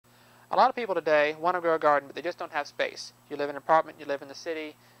A lot of people today want to grow a garden, but they just don't have space. You live in an apartment, you live in the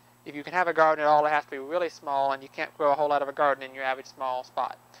city. If you can have a garden at all, it has to be really small, and you can't grow a whole lot of a garden in your average small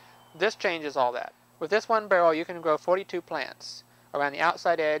spot. This changes all that. With this one barrel, you can grow 42 plants around the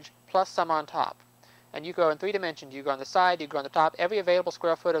outside edge, plus some on top. And you grow in 3 dimensions. You grow on the side, you grow on the top. Every available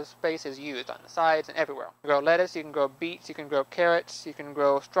square foot of space is used on the sides and everywhere. You can grow lettuce, you can grow beets, you can grow carrots, you can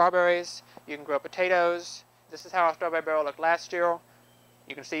grow strawberries, you can grow potatoes. This is how our strawberry barrel looked last year.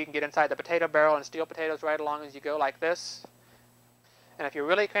 You can see you can get inside the potato barrel and steal potatoes right along as you go, like this. And if you're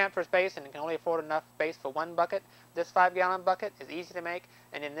really cramped for space and can only afford enough space for one bucket, this 5-gallon bucket is easy to make,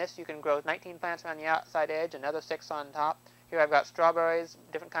 and in this you can grow 19 plants around the outside edge, another 6 on top. Here I've got strawberries,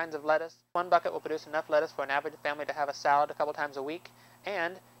 different kinds of lettuce. One bucket will produce enough lettuce for an average family to have a salad a couple times a week,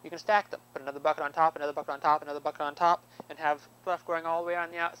 and you can stack them. Put another bucket on top, another bucket on top, another bucket on top, and have stuff growing all the way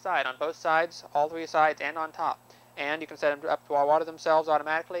on the outside, on both sides, all 3 sides, and on top. And you can set them up to water themselves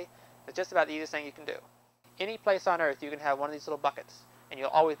automatically. It's just about the easiest thing you can do. Any place on earth you can have one of these little buckets, and you'll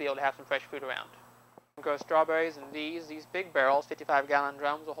always be able to have some fresh fruit around. You can grow strawberries in these big barrels. 55-gallon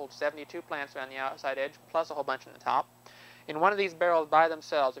drums will hold 72 plants around the outside edge, plus a whole bunch in the top. In one of these barrels by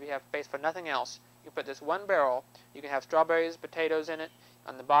themselves, if you have space for nothing else, you put this one barrel. You can have strawberries, potatoes in it.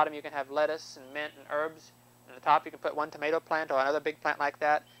 On the bottom you can have lettuce and mint and herbs. On the top you can put one tomato plant or another big plant like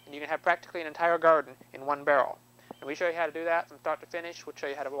that, and you can have practically an entire garden in one barrel. And we show you how to do that from start to finish. We'll show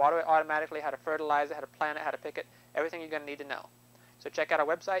you how to water it automatically, how to fertilize it, how to plant it, how to pick it, everything you're going to need to know. So check out our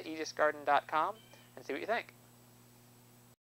website, easiestgarden.com, and see what you think.